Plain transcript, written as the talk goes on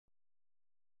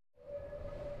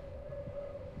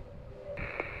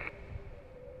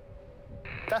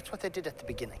That's what they did at the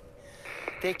beginning.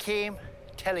 They came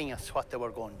telling us what they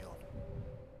were going to do.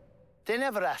 They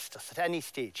never asked us at any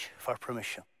stage for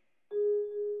permission.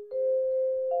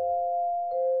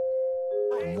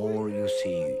 The more you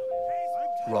see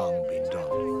wrong being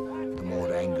done, the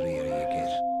more angrier you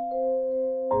get.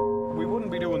 We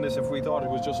wouldn't be doing this if we thought it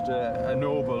was just a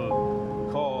noble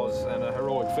cause and a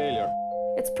heroic failure.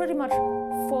 It's pretty much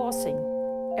forcing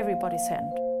everybody's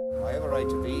hand. I have a right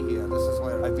to be here. This is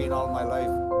where I've been all my life.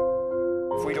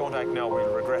 If we don't act now,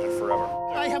 we'll regret it forever.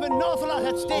 I have an awful lot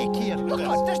at stake here. Look,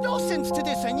 there's no sense to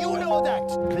this, and you know that.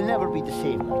 It'll never be the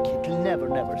same, like. It'll never.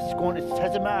 It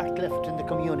has a mark left in the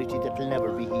community that'll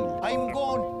never be healed. I'm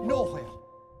going nowhere.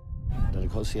 The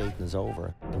negotiating is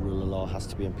over. The rule of law has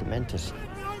to be implemented.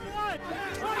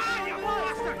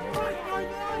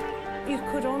 You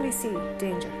could only see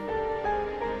danger.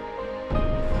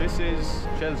 This is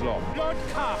Shell's law. Blood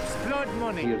cops, blood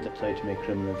money. Here they try to make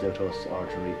criminals out of us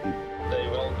ordinary people. They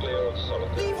won't clear us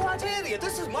solid. Leave what area?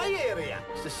 This is my area.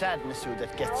 It's the sadness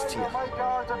that gets to you. My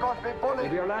guards are going to be bullied.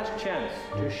 It'll be our last chance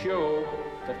to show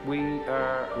that we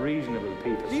are reasonable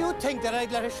people. Do you think that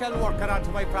I'd let a Shell worker onto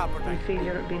my property? You feel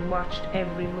you're being watched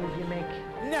every move you make.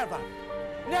 Never.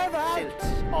 Silt,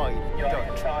 oil,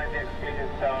 dirt.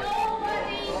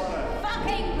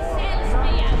 Fucking sells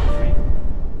me out!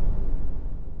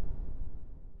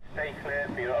 Stay clear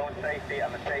for your own safety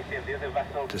and the safety of the other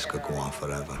vessels. This could go on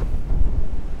forever.